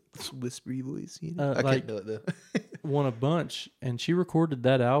little whispery voice. You know? I can't do it though. Won a bunch, and she recorded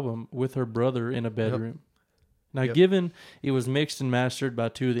that album with her brother in a bedroom. Now, given it was mixed and mastered by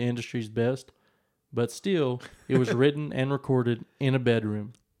two of the industry's best, but still, it was written and recorded in a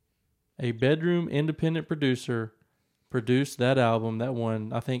bedroom. A bedroom independent producer produced that album that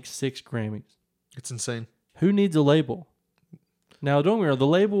won, I think, 6 Grammys. It's insane. Who needs a label? Now, don't worry, the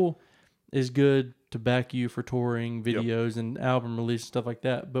label is good to back you for touring, videos, and album release and stuff like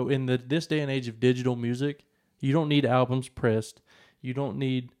that. But in this day and age of digital music, you don't need albums pressed. You don't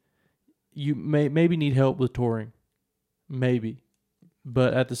need... You maybe need help with touring, maybe,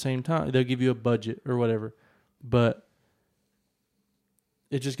 but at the same time they'll give you a budget or whatever. But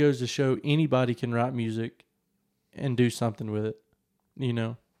it just goes to show anybody can write music and do something with it, you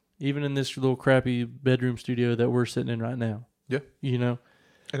know. Even in this little crappy bedroom studio that we're sitting in right now. Yeah, you know.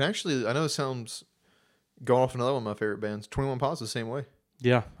 And actually, I know it sounds go off another one of my favorite bands. 21 Pilots the same way.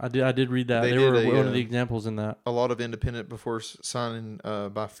 Yeah, I did read that. They were one of the examples in that. A lot of independent before signing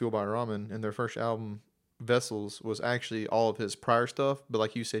by Fuel by Ramen, and their first album, Vessels, was actually all of his prior stuff, but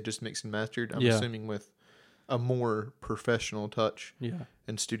like you said, just mixed and mastered. I'm assuming with a more professional touch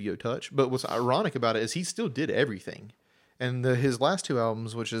and studio touch. But what's ironic about it is he still did everything. And his last 2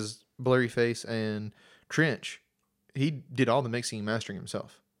 albums, which is Blurry Face and Trench, he did all the mixing and mastering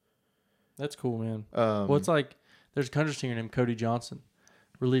himself. That's cool, man. Well, it's like there's a country singer named Cody Johnson,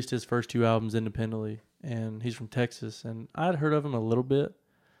 released his first 2 albums independently, and he's from Texas. And I'd heard of him a little bit,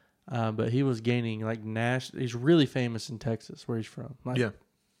 but he was gaining like he's really famous in Texas, where he's from. Like, yeah.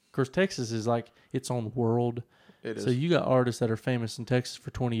 Of course, Texas is like its own world. It is. So you got artists that are famous in Texas for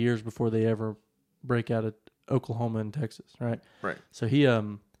 20 years before they ever break out of Oklahoma and Texas, right? Right. So he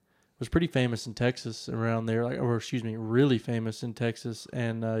was pretty famous in Texas around there, really famous in Texas,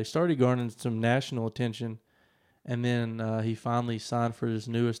 and he started garnering some national attention, and then he finally signed for his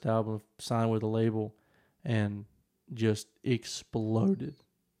newest album, signed with a label, and just exploded.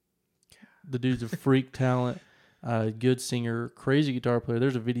 The dude's a freak talent, good singer, crazy guitar player.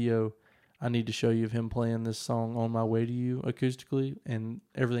 There's a video I need to show you of him playing this song "On My Way to You" acoustically, and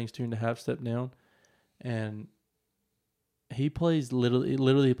everything's tuned to half step down, and he plays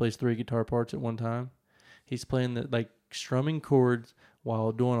literally he plays 3 guitar parts at one time. He's playing strumming chords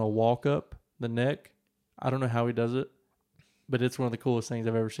while doing a walk up the neck. I don't know how he does it, but it's one of the coolest things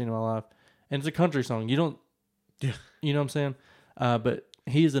I've ever seen in my life. And it's a country song. You know what I'm saying? But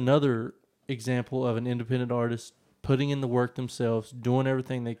he is another example of an independent artist putting in the work themselves, doing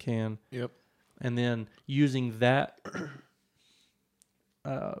everything they can. Yep. And then using that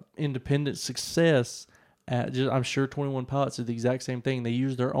independent success. I'm sure 21 Pilots did the exact same thing. They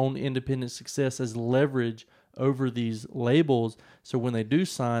use their own independent success as leverage over these labels. So when they do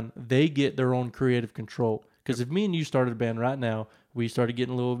sign, they get their own creative control. Because if me and you started a band right now, we started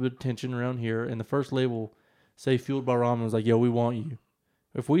getting a little bit of attention around here, and the first label, say Fueled by Ramen, was like, yo, we want you.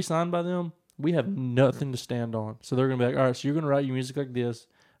 If we signed by them, we have nothing to stand on. So they're going to be like, all right, so you're going to write your music like this.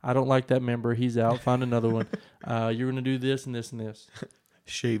 I don't like that member. He's out. Find another one. You're going to do this and this and this.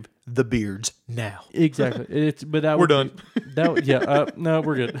 Shave the beards now. Exactly. We're done. No,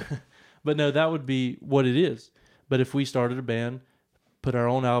 we're good. But no, that would be what it is. But if we started a band, put our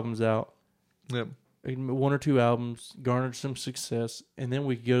own albums out, yep, 1 or 2 albums, garnered some success, and then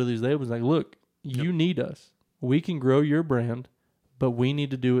we could go to these labels like, look, you need us. We can grow your brand, but we need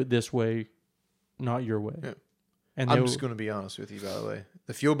to do it this way, not your way. Yep. And I'm just going to be honest with you, by the way.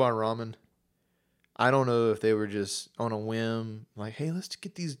 The Fueled by Ramen, I don't know if they were just on a whim, like, hey, let's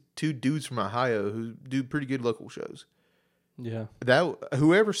get these 2 dudes from Ohio who do pretty good local shows. Yeah.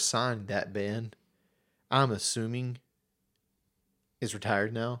 Whoever signed that band, I'm assuming is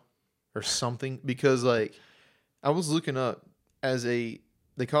retired now or something, because like I was looking up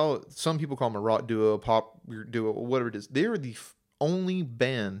some people call them a rock duo, a pop duo, whatever it is. They're the only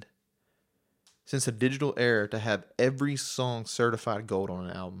band since the digital era to have every song certified gold on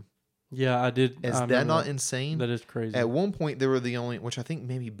an album. Yeah, I did. Is that not insane? That is crazy. At one point, they were the only, which I think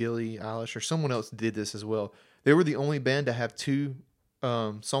maybe Billie Eilish or someone else did this as well. They were the only band to have 2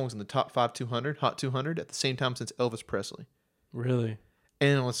 songs in the top 5 200, Hot 200, at the same time since Elvis Presley. Really?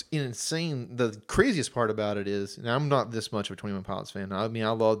 And what's insane, the craziest part about it is, and I'm not this much of a 21 Pilots fan. I mean,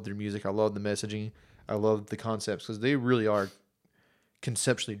 I love their music. I love the messaging. I love the concepts because they really are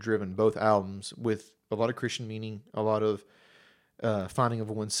conceptually driven, both albums, with a lot of Christian meaning, a lot of finding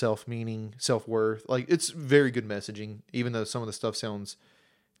of oneself meaning, self-worth. Like, it's very good messaging, even though some of the stuff sounds,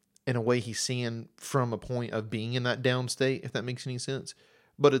 in a way, he's seeing from a point of being in that down state, if that makes any sense.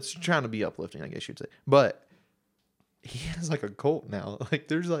 But it's trying to be uplifting, I guess you'd say. But he has like a cult now. Like,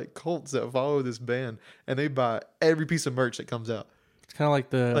 there's like cults that follow this band, and they buy every piece of merch that comes out. It's kind of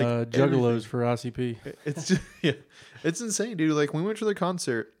like the Juggalos for ICP. It's just, yeah, it's insane, dude. Like, when we went to the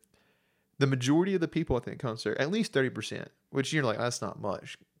concert, the majority of the people at that concert, at least 30%, which you're like, that's not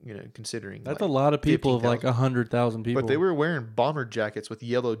much, considering. That's like a lot of people 15, of like 100,000 people. But they were wearing bomber jackets with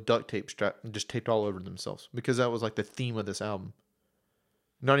yellow duct tape just taped all over themselves, because that was like the theme of this album.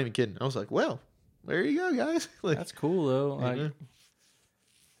 Not even kidding. I was like, well, there you go, guys. Like, that's cool though. Like,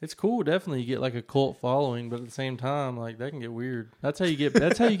 it's cool. Definitely, you get like a cult following, but at the same time, like, that can get weird. That's how you get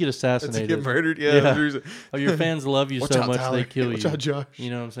assassinated. That's how you get murdered. Yeah. Oh, your fans love you so much Tyler. they kill you. Watch out, Josh. You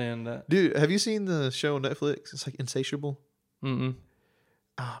know what I'm saying? Dude, have you seen the show on Netflix? It's like Insatiable. Mm-mm.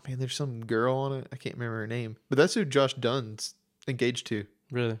 Oh man, there's some girl on it. I can't remember her name, but that's who Josh Dunn's engaged to.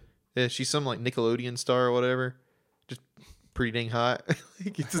 Really? Yeah, she's some like Nickelodeon star or whatever. Just pretty dang hot.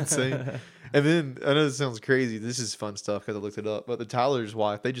 Like, it's insane. And then, I know this sounds crazy. This is fun stuff because I looked it up. But the Tyler's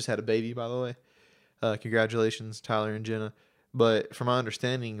wife, they just had a baby, by the way. Congratulations, Tyler and Jenna. But from my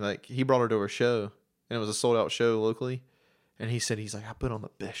understanding, like, he brought her to a show, and it was a sold-out show locally. And he's like, I put on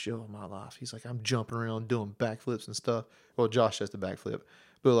the best show of my life. He's like, I'm jumping around doing backflips and stuff. Well, Josh has the backflip.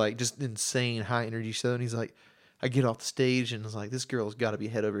 But, like, just insane high-energy show. And he's like, I get off the stage, and it's like, this girl's got to be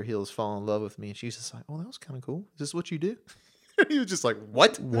head over heels, fall in love with me. And she's just like, oh, that was kind of cool. Is this what you do? He was just like,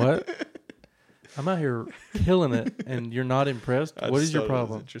 what? What? I'm out here killing it, and you're not impressed? What is your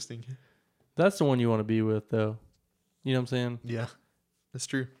problem? Interesting. That's the one you want to be with, though. You know what I'm saying? Yeah, that's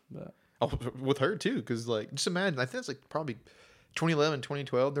true. But, with her too, because like, just imagine. I think it's like probably 2011,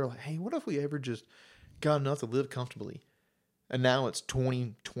 2012. They're like, hey, what if we ever just got enough to live comfortably? And now it's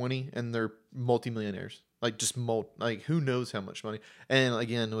 2020, and they're multimillionaires. Like just like who knows how much money. And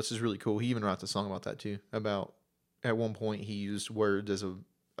again, which is really cool. He even writes a song about that too. About at one point he used words as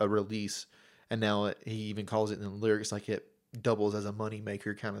a release, and now he even calls it in the lyrics like it doubles as a money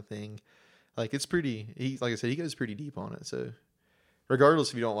maker kind of thing. Like it's pretty. Like I said, he goes pretty deep on it. So regardless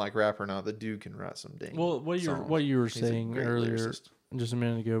if you don't like rap or not, the dude can write some dang. Well, what you were saying earlier, just a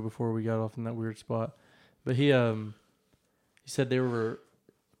minute ago before we got off in that weird spot, but he said they were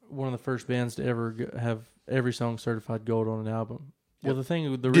one of the first bands to ever have every song certified gold on an album. Yep. Well, the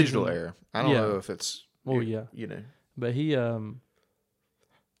thing, the digital era. I don't know if it's. Well, yeah, you know, but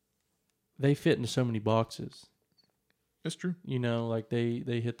they fit into so many boxes. That's true. You know, like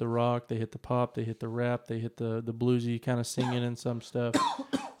they hit the rock, they hit the pop, they hit the rap, they hit the bluesy kind of singing and some stuff.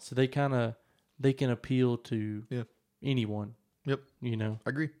 So they can appeal to anyone. Yep. You know, I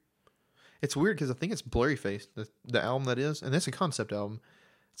agree. It's weird because I think it's Blurryface, the album that is, and that's a concept album.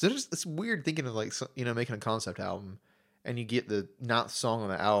 So it's weird thinking of like, you know, making a concept album, and you get the not song on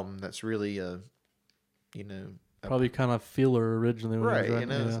the album that's really you know, probably kind of filler originally, when right? You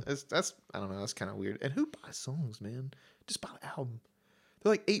know, that's I don't know, that's kind of weird. And who buys songs, man? Just buy the album.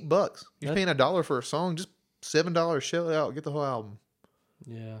 They're like $8. You're paying $1 for a song, just $7. Shell it out, get the whole album.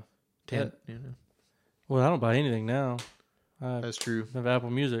 Yeah, 10. You know. Well, I don't buy anything now. That's true. I have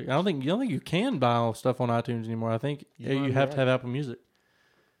Apple Music. I don't think you can buy stuff on iTunes anymore. I think you have to have Apple Music.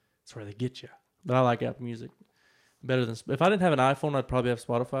 That's where they get you. But I like Apple Music better than. If I didn't have an iPhone, I'd probably have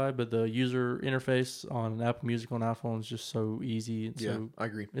Spotify. But the user interface on Apple Music on iPhone is just so easy. And so I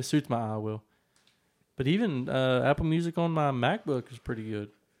agree. It suits my eye well. But even Apple Music on my MacBook is pretty good.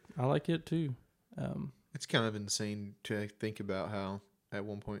 I like it too. It's kind of insane to think about how at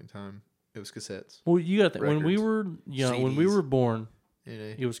one point in time it was cassettes. Well, you got that when we were when we were born,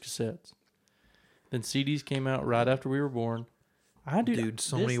 it was cassettes. Then CDs came out right after we were born. Dude,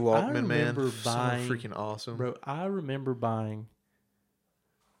 Sony Walkman, man, so freaking awesome, bro. I remember buying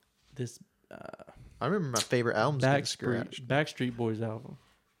this. I remember my favorite albums. Backstreet Boys album.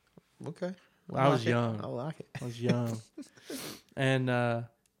 Okay, I was young. I like it. I was young, and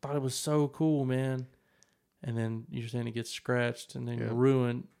thought it was so cool, man. And then you're saying it gets scratched and then you're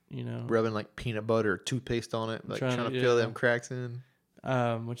ruined. You know, rubbing like peanut butter or toothpaste on it, like trying to fill them cracks in.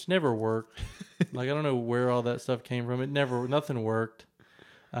 Which never worked. Like I don't know where all that stuff came from. Nothing worked.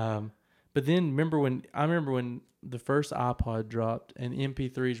 But then I remember when the first iPod dropped and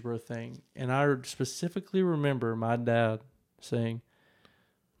MP3s were a thing, and I specifically remember my dad saying,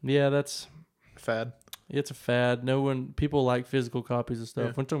 "Yeah, that's a fad. It's a fad. People like physical copies of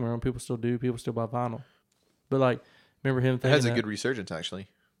stuff. When don't get me wrong, people still do. People still buy vinyl. But like, remember him thinking it has a good resurgence actually.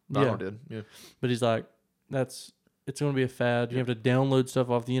 Vinyl did. Yeah. But he's like, it's going to be a fad. You have to download stuff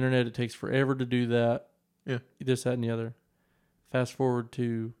off the internet. It takes forever to do that. Yeah. This, that, and the other. Fast forward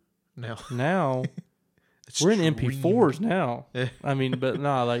to now. We're in MP4s now. Yeah. I mean, but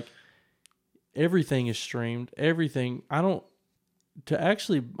like everything is streamed. Everything. Honestly,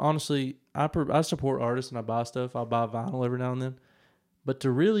 I support artists and I buy stuff. I buy vinyl every now and then. But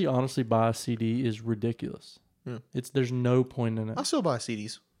to really honestly buy a CD is ridiculous. Yeah. There's no point in it. I still buy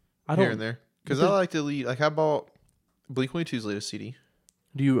CDs here and there because I like to lead. Like I bought Blink-182's latest CD.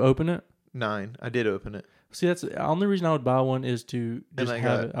 Do you open it? 9. I did open it. See, that's the only reason I would buy one is to just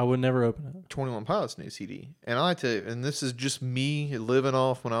have it. I would never open it. 21 Pilots' new CD, and I like to. And this is just me living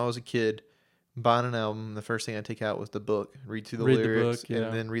off when I was a kid, buying an album. The first thing I take out was the book, read through the lyrics,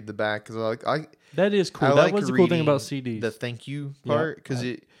 and then read the back because that is cool. That was the cool thing about CDs. The thank you part because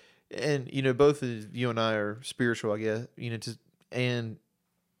it. And, you know, both of you and I are spiritual, I guess, you know, and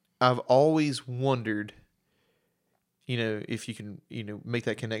I've always wondered, you know, if you can, you know, make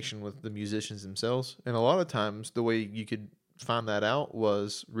that connection with the musicians themselves. And a lot of times the way you could find that out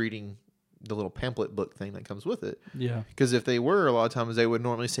was reading the little pamphlet book thing that comes with it. Yeah. Because if they were, a lot of times they would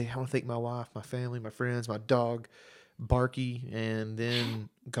normally say, I want to thank my wife, my family, my friends, my dog, Barky, and then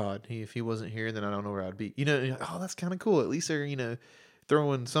God. If he wasn't here, then I don't know where I'd be. You know, oh, that's kind of cool. At least they're, you know,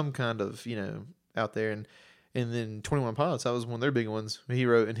 throwing some kind of, you know, out there. And then 21 Pilots, that was one of their big ones. He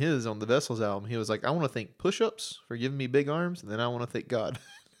wrote in his on the Vessels album, he was like, I want to thank Push-Ups for giving me big arms, and then I want to thank God.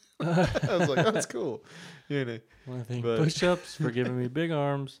 I was like, that's cool. You know, I want to thank Push-Ups for giving me big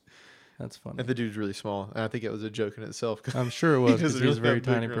arms. That's funny. And the dude's really small. And I think it was a joke in itself. I'm sure it was because he's a very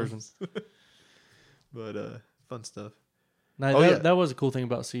tiny person. But fun stuff. Now, that was a cool thing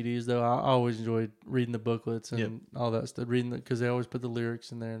about CDs, though. I always enjoyed reading the booklets and all that stuff. Because they always put the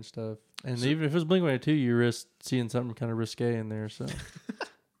lyrics in there and stuff. And even if it was Blink-182, you risk seeing something kind of risque in there. So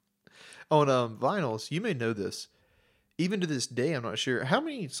on vinyls, you may know this. Even to this day, I'm not sure how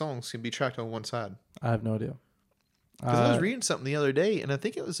many songs can be tracked on one side. I have no idea. Because I was reading something the other day, and I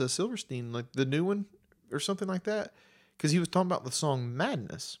think it was a Silverstein, like the new one or something like that. Because he was talking about the song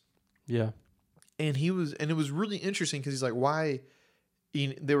 "Madness." Yeah. And it was really interesting because he's like, why?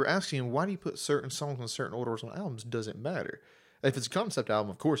 They were asking him, why do you put certain songs in certain orders on albums? Does it matter? If it's a concept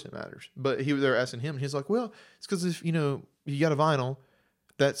album, of course it matters. But they were asking him, and he's like, well, it's because if you got a vinyl,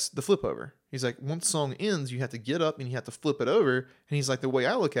 that's the flip over. He's like, once the song ends, you have to get up and you have to flip it over. And he's like, the way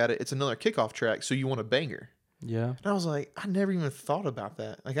I look at it, it's another kickoff track, so you want a banger. Yeah. And I was like, I never even thought about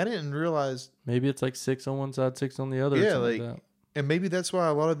that. Like, I didn't realize. Maybe it's like 6 on one side, 6 on the other. Yeah, like that. And maybe that's why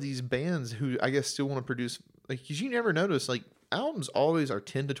a lot of these bands who I guess still want to produce, like, because you never notice, like, albums always are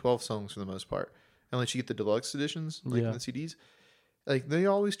 10 to 12 songs for the most part. Unless you get the deluxe editions, like in the CDs. Like, they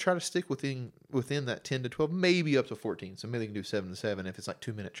always try to stick within that 10 to 12, maybe up to 14. So maybe they can do 7 to 7 if it's like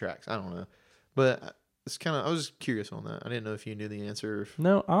 2-minute tracks. I don't know. But it's I was just curious on that. I didn't know if you knew the answer.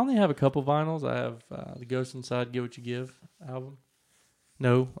 No, I only have a couple vinyls. I have the Ghost Inside, Get What You Give album.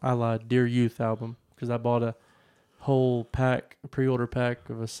 No, I lied. Dear Youth album. Because I bought a whole pre-order pack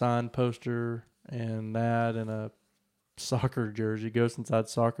of a signed poster and that and a soccer jersey, Ghost Inside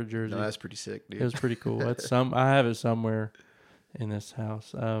soccer jersey. No, that's pretty sick, dude. It was pretty cool. I have it somewhere in this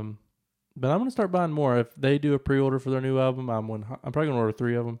house. But I'm gonna start buying more. If they do a pre-order for their new album, I'm probably gonna order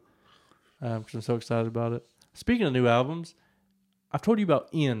 3 of them because I'm so excited about it. Speaking of new albums, I've told you about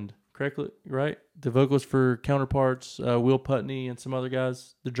End, correctly, right? The vocalist for Counterparts, Will Putney, and some other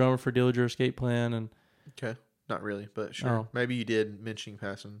guys. The drummer for Dillinger Escape Plan, and okay. Not really, but sure. Oh. Maybe you did mention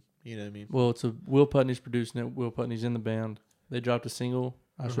passing. You know what I mean? Well, Will Putney's producing it. Will Putney's in the band. They dropped a single.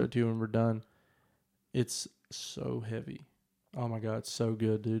 I'll show it to you when we're done. It's so heavy. Oh my God, it's so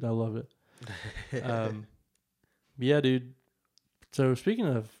good, dude. I love it. Yeah, dude. So speaking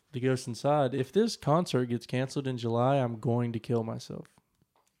of the Ghost Inside, if this concert gets canceled in July, I'm going to kill myself.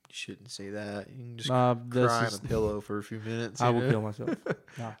 You shouldn't say that. You can just cry on a pillow for a few minutes. I will kill myself.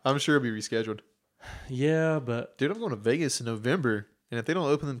 I'm sure it'll be rescheduled. Yeah, but dude, I'm going to Vegas in November, and if they don't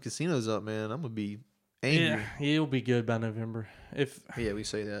open them casinos up, man, I'm gonna be angry. Yeah, it'll be good by November. Yeah, we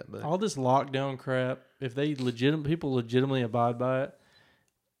say that, but all this lockdown crap, if people legitimately abide by it,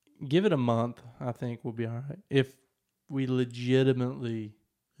 give it a month. I think we'll be all right. If we legitimately,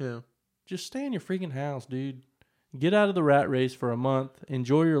 just stay in your freaking house, dude. Get out of the rat race for a month.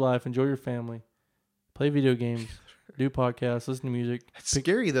 Enjoy your life. Enjoy your family. Play video games. Do podcasts, listen to music. It's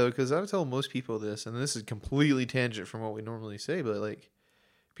scary though, because I tell most people this, and this is completely tangent from what we normally say, but like,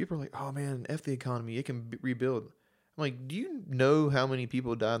 people are like, "Oh man, F the economy, it can rebuild." I'm like, do you know how many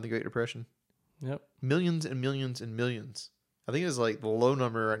people died in the Great Depression? Yep, millions and millions and millions. I think it's like the low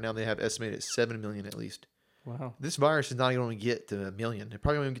number right now. They have estimated at 7 million at least. Wow, this virus is not going to get to 1 million. They're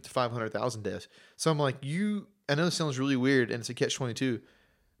probably going to get to 500,000 deaths. So I'm like, I know this sounds really weird, and it's a catch-22,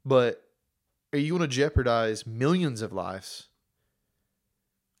 but are you going to jeopardize millions of lives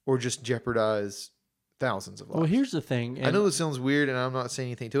or just jeopardize thousands of lives? Well, here's the thing. I know it sounds weird and I'm not saying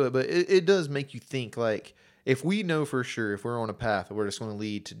anything to it, but it does make you think, like, if we know for sure, if we're on a path where it's going to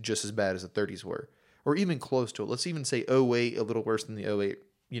lead to just as bad as the 30s were, or even close to it, let's even say 08, a little worse than the 08,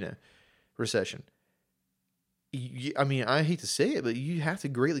 recession. I mean, I hate to say it, but you have to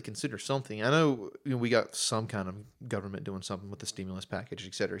greatly consider something. I know, we got some kind of government doing something with the stimulus package,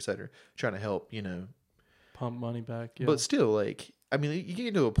 et cetera, trying to help, pump money back. Yeah. But still, like, I mean, you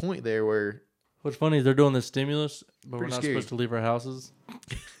get to a point there where. What's funny is they're doing the stimulus, but we're not supposed to leave our houses.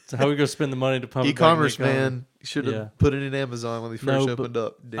 So how are we going to spend the money to pump e-commerce, man? You should have put it in Amazon when they first opened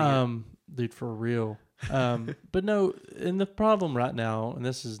up. Dude, for real. But no, and the problem right now, and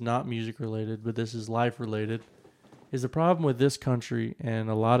this is not music related, but this is life related, is the problem with this country and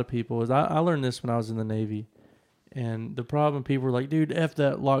a lot of people is I learned this when I was in the Navy. And the problem, people are like, dude, F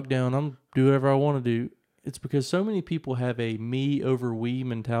that lockdown. I'm do whatever I want to do. It's because so many people have a me over we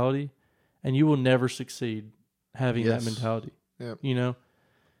mentality, and you will never succeed having that mentality. Yep. I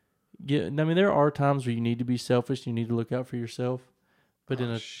mean, there are times where you need to be selfish. You need to look out for yourself. But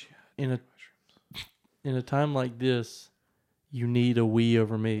in a time like this, you need a we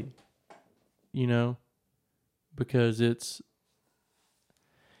over me. Because it's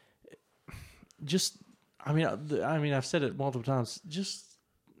just, I mean, I've said it multiple times. Just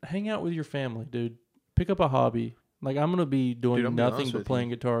hang out with your family, dude. Pick up a hobby. Like, I'm going to be doing nothing but playing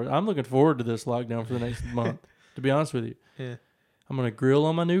guitar. I'm looking forward to this lockdown for the next month, to be honest with you. Yeah. I'm going to grill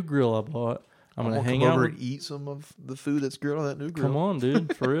on my new grill I bought. I'm gonna hang out and eat some of the food that's grilled on that new grill. Come on,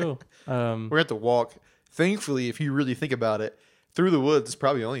 dude, for real. We're gonna have to walk. Thankfully, if you really think about it, through the woods it's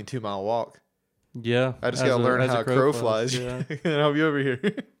probably only a 2-mile walk. Yeah, I just gotta learn how a crow flies. Yeah. And I'll be over here.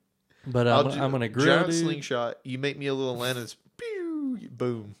 But I'm gonna grill, giant dude. slingshot. You make me a little Atlantis.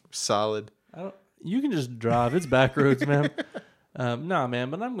 Boom, solid. You can just drive. It's back roads, man. Nah, man.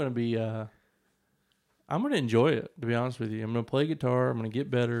 But I'm gonna be. I'm gonna enjoy it. To be honest with you, I'm gonna play guitar. I'm gonna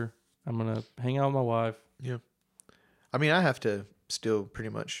get better. I'm gonna hang out with my wife. Yeah. I mean, I have to still pretty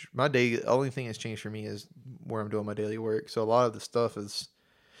much my day. The only thing that's changed for me is where I'm doing my daily work. So a lot of the stuff is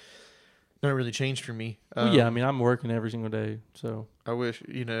not really changed for me. Well, yeah, I mean, I'm working every single day. So I wish,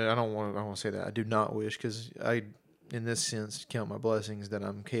 I don't want to say that. I do not wish, because I, in this sense, count my blessings that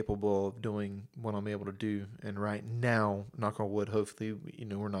I'm capable of doing what I'm able to do. And right now, knock on wood, hopefully,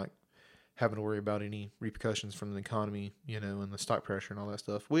 we're not having to worry about any repercussions from the economy, and the stock pressure and all that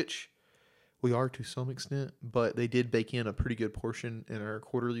stuff, which we are to some extent, but they did bake in a pretty good portion in our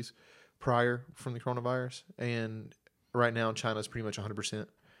quarterlies prior from the coronavirus. And right now, China's pretty much 100%.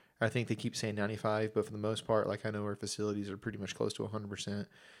 I think they keep saying 95, but for the most part, like, I know our facilities are pretty much close to 100%.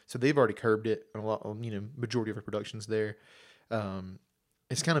 So they've already curbed it, and a lot, majority of our production's there.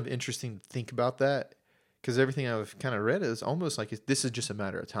 It's kind of interesting to think about that, because everything I've kind of read is almost like this is just a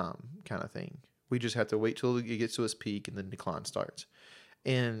matter of time kind of thing. We just have to wait till it gets to its peak and then decline starts.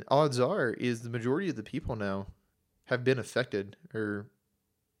 And odds are is the majority of the people now have been affected, or,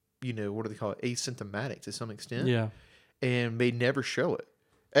 what do they call it? Asymptomatic to some extent. yeah. And may never show it.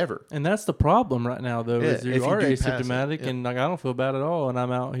 Ever. And that's the problem right now, though, is you are asymptomatic, and like, I don't feel bad at all, and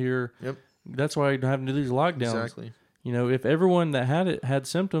I'm out here. Yep. That's why you're having to do these lockdowns. Exactly. If everyone that had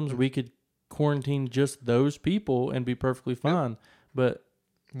symptoms, we could quarantine just those people and be perfectly fine. Yep. But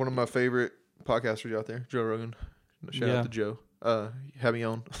one of my favorite podcasters out there, Joe Rogan. Shout out to Joe. Have me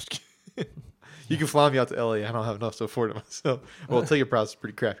on. You can fly me out to LA. I don't have enough to afford it myself. Well, ticket price is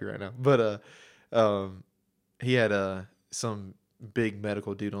pretty crappy right now. But he had some big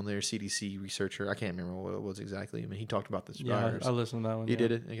medical dude on there, CDC researcher. I can't remember what it was exactly. I mean, he talked about this virus. I listened to that one. You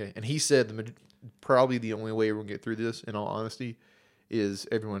did it? Okay. And he said probably the only way we're going to get through this, in all honesty, is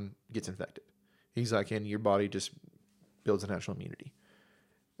everyone gets infected. He's like, and your body just builds a natural immunity.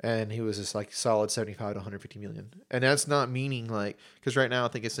 And he was just like solid 75 to 150 million. And that's not meaning like, because right now I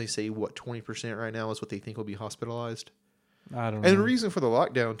think they say 20% right now is what they think will be hospitalized. I don't know. And the reason for the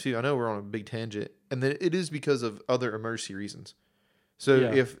lockdown too, I know we're on a big tangent, and that it is because of other emergency reasons. So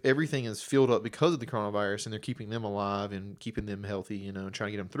if everything is filled up because of the coronavirus and they're keeping them alive and keeping them healthy, and trying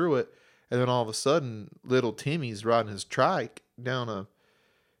to get them through it, and then all of a sudden little Timmy's riding his trike down a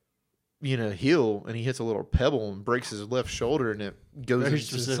hill, and he hits a little pebble and breaks his left shoulder, and it goes Very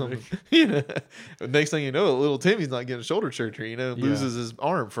into specific. something. Next thing you know, little Timmy's not getting shoulder surgery, loses his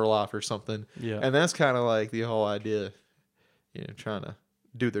arm for life or something. Yeah. And that's kind of like the whole idea, trying to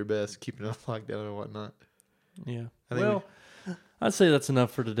do their best, keeping it locked down and whatnot. Yeah. I'd say that's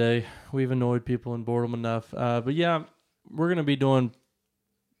enough for today. We've annoyed people and bored them enough. But yeah, we're going to be doing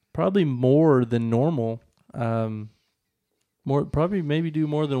probably more than normal. Maybe do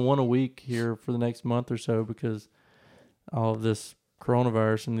more than one a week here for the next month or so, because all of this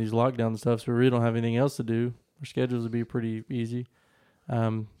coronavirus and these lockdown and stuff, so we really don't have anything else to do. Our schedules will be pretty easy.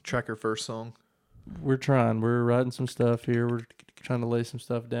 Track our first song. We're trying. We're writing some stuff here. We're trying to lay some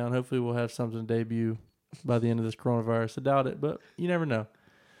stuff down. Hopefully we'll have something to debut by the end of this coronavirus. I doubt it, but you never know.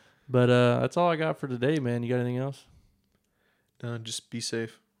 But that's all I got for today, man. You got anything else? No, just be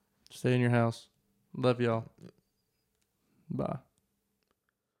safe. Stay in your house. Love y'all. Bye.